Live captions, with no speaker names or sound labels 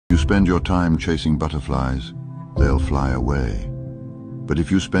spend your time chasing butterflies, they'll fly away. But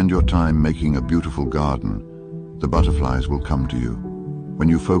if you spend your time making a beautiful garden, the butterflies will come to you. When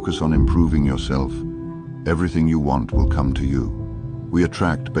you focus on improving yourself, everything you want will come to you. We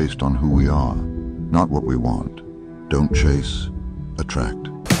attract based on who we are, not what we want. Don't chase, attract.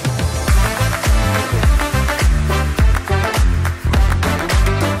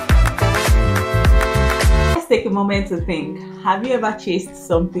 Take a moment to think. Have you ever chased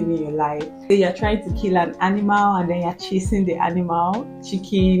something in your life? Say you're trying to kill an animal and then you're chasing the animal,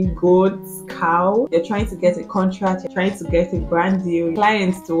 chicken, goats, cow. You're trying to get a contract, you're trying to get a brand deal,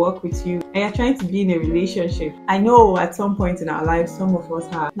 clients to work with you, and you're trying to be in a relationship. I know at some point in our lives, some of us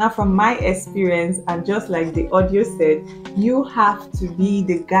have. Now, from my experience, and just like the audio said, you have to be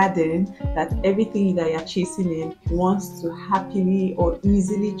the garden that everything that you're chasing in wants to happily or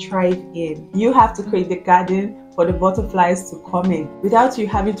easily thrive in. You have to create the garden for the butterflies to come in without you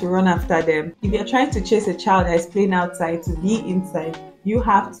having to run after them. If you're trying to chase a child that is playing outside to be inside, you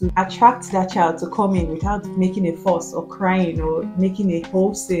have to attract that child to come in without making a fuss or crying or making a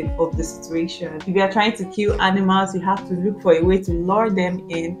whole scene of the situation. If you are trying to kill animals, you have to look for a way to lure them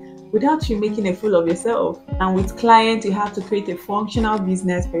in without you making a fool of yourself. And with clients, you have to create a functional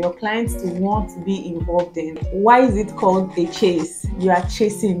business for your clients to want to be involved in. Why is it called a chase? You are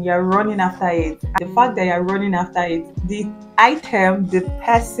chasing, you are running after it. The fact that you are running after it, the item, the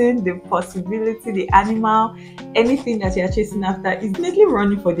person, the possibility, the animal, anything that you are chasing after is definitely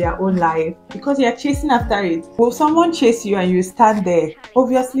running for their own life because you are chasing after it. Will someone chase you and you stand there?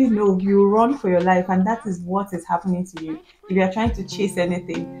 Obviously no, you run for your life, and that is what is happening to you. If you are trying to chase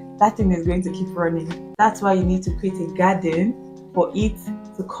anything, that thing is going to keep running. That's why you need to create a garden for it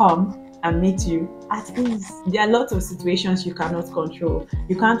to come and meet you at ease. There are lots of situations you cannot control.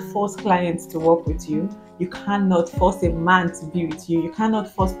 You can't force clients to work with you. You cannot force a man to be with you. You cannot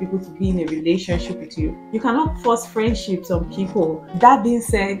force people to be in a relationship with you. You cannot force friendships on people. That being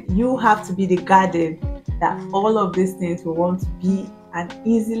said, you have to be the garden that all of these things will want to be and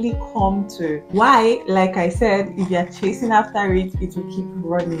easily come to. Why? Like I said, if you're chasing after it, it will keep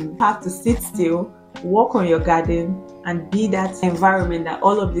running. You have to sit still, work on your garden, and be that environment that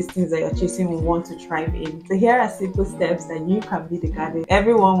all of these things that you're chasing will want to thrive in. So here are simple steps that you can be the garden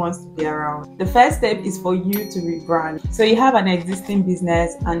everyone wants to be around. The first step is for you to rebrand. So you have an existing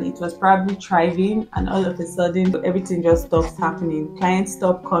business and it was probably thriving, and all of a sudden everything just stops happening. Clients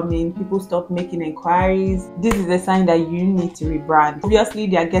stop coming, people stop making inquiries. This is a sign that you need to rebrand. Obviously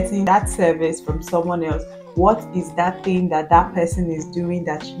they are getting that service from someone else. What is that thing that that person is doing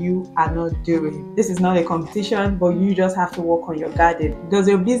that you are not doing? This is not a competition, but you just have to work on your garden. Does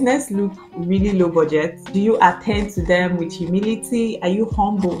your business look really low budget? Do you attend to them with humility? Are you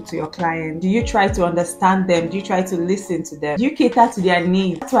humble to your client? Do you try to understand them? Do you try to listen to them? Do you cater to their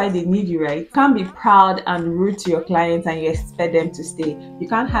needs? That's why they need you, right? You can't be proud and rude to your clients and you expect them to stay. You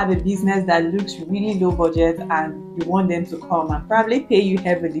can't have a business that looks really low budget and you want them to come and probably pay you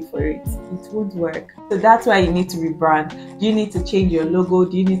heavily for it. It won't work. So that's why you need to rebrand. Do you need to change your logo?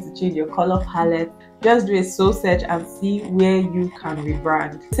 Do you need to change your color palette? Just do a soul search and see where you can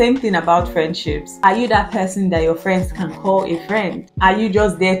rebrand. Same thing about friendships. Are you that person that your friends can call a friend? Are you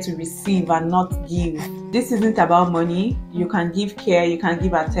just there to receive and not give? This isn't about money. You can give care, you can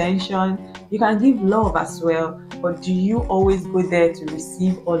give attention, you can give love as well. But do you always go there to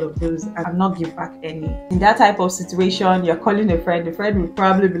receive all of those and not give back any? In that type of situation, you're calling a friend. The friend will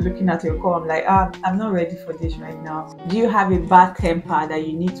probably be looking at your call like, I'm not ready for this right now. Do you have a bad temper that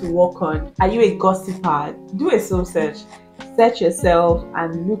you need to work on? Are you a gossiper? Do a soul search. Search yourself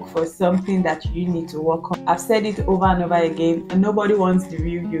and look for something that you need to work on. I've said it over and over again, and nobody wants the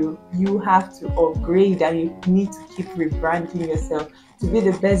real you. You have to upgrade and you need to keep rebranding yourself to be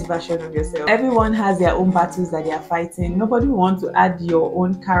the best version of yourself. Everyone has their own battles that they are fighting. Nobody wants to add your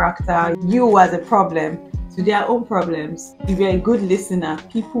own character, you as a problem, to their own problems. If you're a good listener,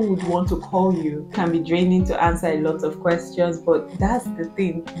 people would want to call you. It can be draining to answer a lot of questions, but that's the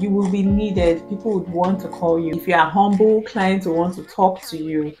thing. You will be needed. People would want to call you. If you are humble, clients will want to talk to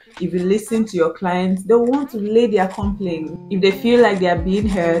you. If you listen to your clients, they'll want to lay their complaints. If they feel like they are being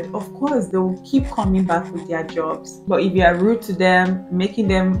heard, of course, they will keep coming back with their jobs. But if you are rude to them, making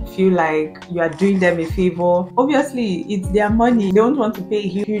them feel like you are doing them a favor, obviously, it's their money. They don't want to pay a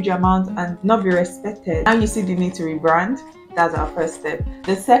huge amount and not be respected. Now you see the need to rebrand. That's our first step.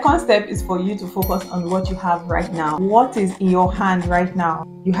 The second step is for you to focus on what you have right now. What is in your hand right now?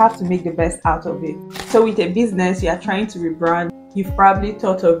 You have to make the best out of it. So with a business, you are trying to rebrand. You've probably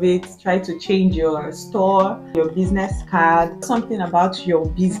thought of it, try to change your store, your business card, something about your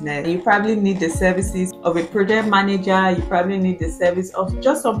business. You probably need the services of a project manager. You probably need the service of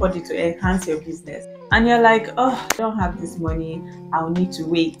just somebody to enhance your business. And you're like, oh, I don't have this money. I'll need to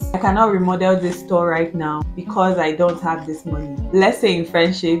wait. I cannot remodel this store right now because I don't have this money. Let's say in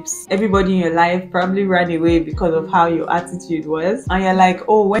friendships, everybody in your life probably ran away because of how your attitude was. And you're like,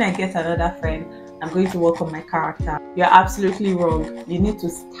 oh, when I get another friend, I'm going to work on my character. You're absolutely wrong. You need to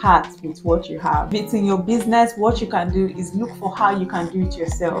start with what you have. If it's in your business, what you can do is look for how you can do it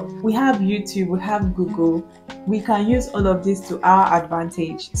yourself. We have YouTube, we have Google. We can use all of this to our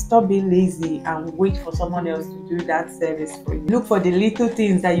advantage. Stop being lazy and wait for someone else to do that service for you. Look for the little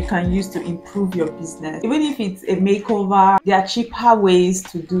things that you can use to improve your business. Even if it's a makeover, there are cheaper ways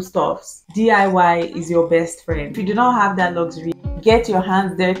to do stuff. DIY is your best friend. If you do not have that luxury, get your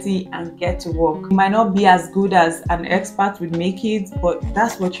hands dirty and get to work. You might not be as good as an expert would make it, but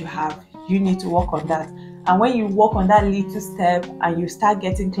that's what you have. You need to work on that. And when you work on that little step and you start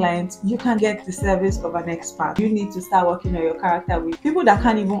getting clients, you can get the service of an expert. You need to start working on your character with people that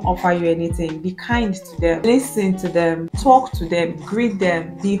can't even offer you anything. Be kind to them, listen to them, talk to them, greet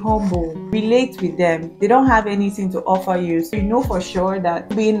them, be humble, relate with them. They don't have anything to offer you, so you know for sure that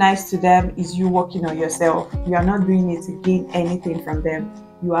being nice to them is you working on yourself. You are not doing it to gain anything from them.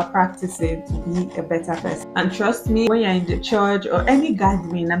 You are practicing to be a better person. And trust me, when you're in the church or any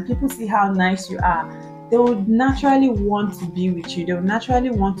gathering and people see how nice you are, they would naturally want to be with you. They would naturally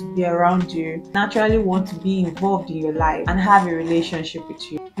want to be around you, naturally want to be involved in your life and have a relationship with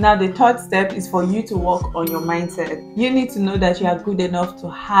you. Now, the third step is for you to work on your mindset. You need to know that you are good enough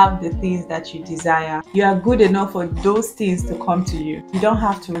to have the things that you desire. You are good enough for those things to come to you. You don't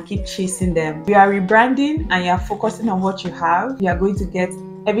have to keep chasing them. You are rebranding and you are focusing on what you have. You are going to get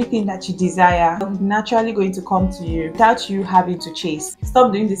everything that you desire naturally going to come to you without you having to chase.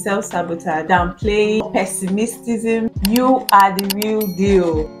 Stop doing the self-sabotage, downplay, pessimism. You are the real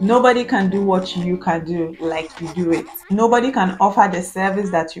deal. Nobody can do what you can do like you do it. Nobody can offer the service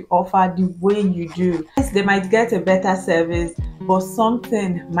that you offer the way you do. Yes, they might get a better service, but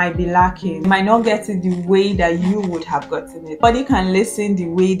something might be lacking. You might not get it the way that you would have gotten it. Nobody can listen the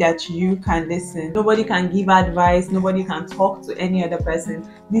way that you can listen. Nobody can give advice. Nobody can talk to any other person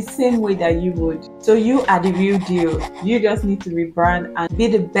the same way that you would. So you are the real deal. You just need to rebrand and be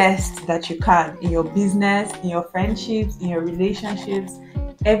the best that you can in your business, in your friendships, in your relationships,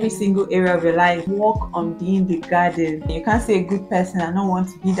 every single area of your life. Work on being the garden. You can't say a good person and not want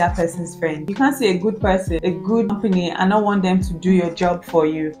to be that person's friend. You can't say a good person, a good company, and not want them to do your job for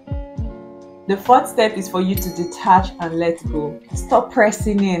you. The fourth step is for you to detach and let go. Stop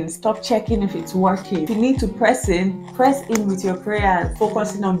pressing in. Stop checking if it's working. If you need to press in with your prayers,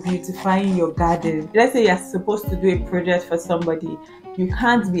 focusing on beautifying your garden. Let's say you're supposed to do a project for somebody. You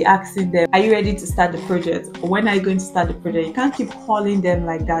can't be asking them, are you ready to start the project? Or when are you going to start the project? You can't keep calling them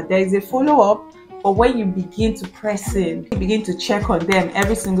like that. There is a follow-up, but when you begin to press in, you begin to check on them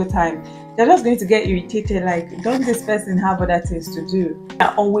every single time, they're just going to get irritated, like, don't this person have other things to do?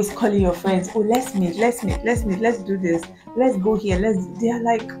 You're always calling your friends, oh, let's meet, let's do this, let's go here, they're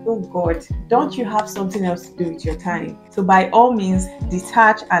like, oh God, don't you have something else to do with your time? So by all means,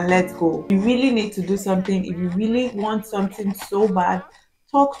 detach and let go. You really need to do something. If you really want something so bad,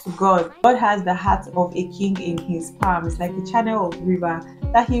 talk to God. God has the heart of a king in his palm. It's like a channel of river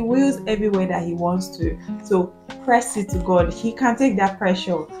that he wheels everywhere that he wants to. So press it to God. He can take that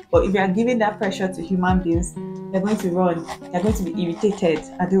pressure. But if you are giving that pressure to human beings, they're going to run. They're going to be irritated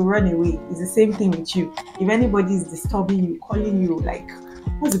and they'll run away. It's the same thing with you. If anybody is disturbing you, calling you, like,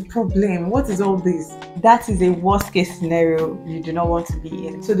 what's the problem? What is all this? That is a worst case scenario you do not want to be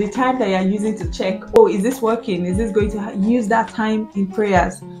in. So the time that you're using to check, oh, is this working? Is this going to use that time in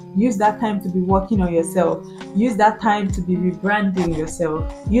prayers? Use that time to be working on yourself. Use that time to be rebranding yourself.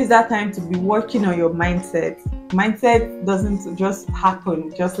 Use that time to be working on your mindset. Mindset doesn't just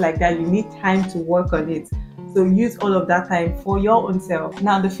happen just like that. You need time to work on it. So use all of that time for your own self.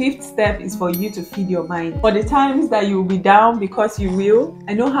 Now, the fifth step is for you to feed your mind. For the times that you will be down, because you will,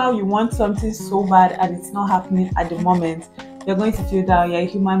 I know how you want something so bad and it's not happening at the moment. You're going to feel down. You're a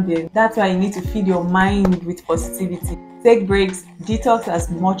human being. That's why you need to feed your mind with positivity. Take breaks, detox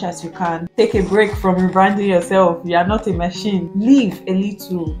as much as you can. Take a break from rebranding yourself. You are not a machine. Leave a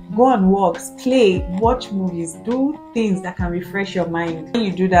little. Go on walks, play, watch movies, do things that can refresh your mind. When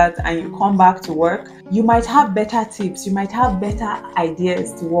you do that and you come back to work, you might have better tips. You might have better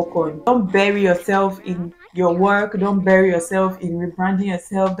ideas to work on. Don't bury yourself in your work. Don't bury yourself in rebranding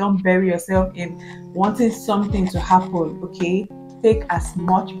yourself. Don't bury yourself in wanting something to happen, okay? Take as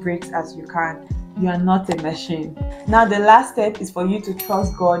much breaks as you can. You are not a machine. Now the last step is for you to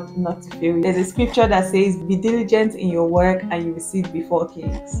trust God not to fail you. There's a scripture that says, be diligent in your work and you will sit before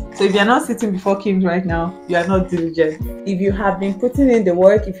kings. So if you're not sitting before kings right now, you are not diligent. If you have been putting in the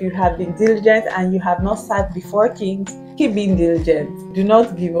work, if you have been diligent and you have not sat before kings, keep being diligent. Do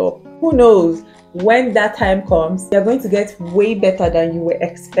not give up. Who knows? When that time comes, you're going to get way better than you were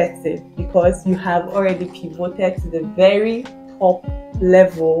expecting, because you have already pivoted to the very top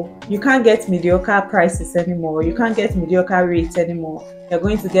level. You can't get mediocre prices anymore. You can't get mediocre rates anymore. You're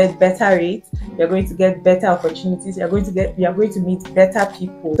going to get better rates. You're going to get better opportunities. You're going to meet better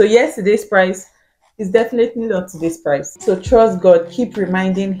people. So yesterday's price is definitely not today's price. So trust God. Keep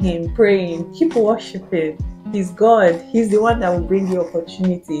reminding Him, praying, keep worshiping. He's God. He's the one that will bring you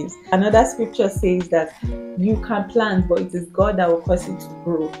opportunities. Another scripture says that you can plant, but it is God that will cause it to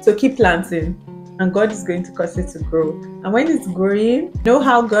grow. So keep planting, and God is going to cause it to grow. And when it's growing, know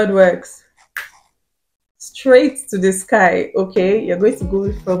how God works. Straight to the sky, okay? You're going to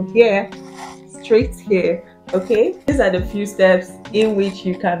go from here, straight here, okay? These are the few steps in which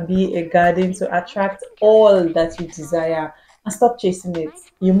you can be a garden to attract all that you desire. And stop chasing it.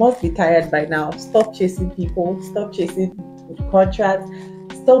 You must be tired by now. Stop chasing people. Stop chasing contracts.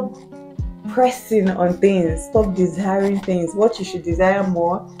 Stop pressing on things. Stop desiring things. What you should desire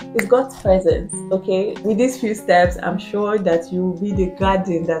more is God's presence. Okay, with these few steps, I'm sure that you will be the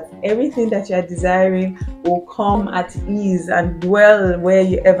garden that everything that you are desiring will come at ease and dwell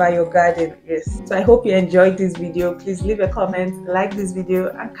wherever your garden is. So I hope you enjoyed this video. Please leave a comment, like this video,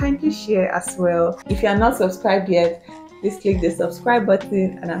 and kindly share as well. If you are not subscribed yet, please click the subscribe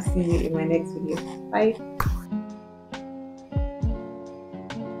button, and I'll see you in my next video. Bye.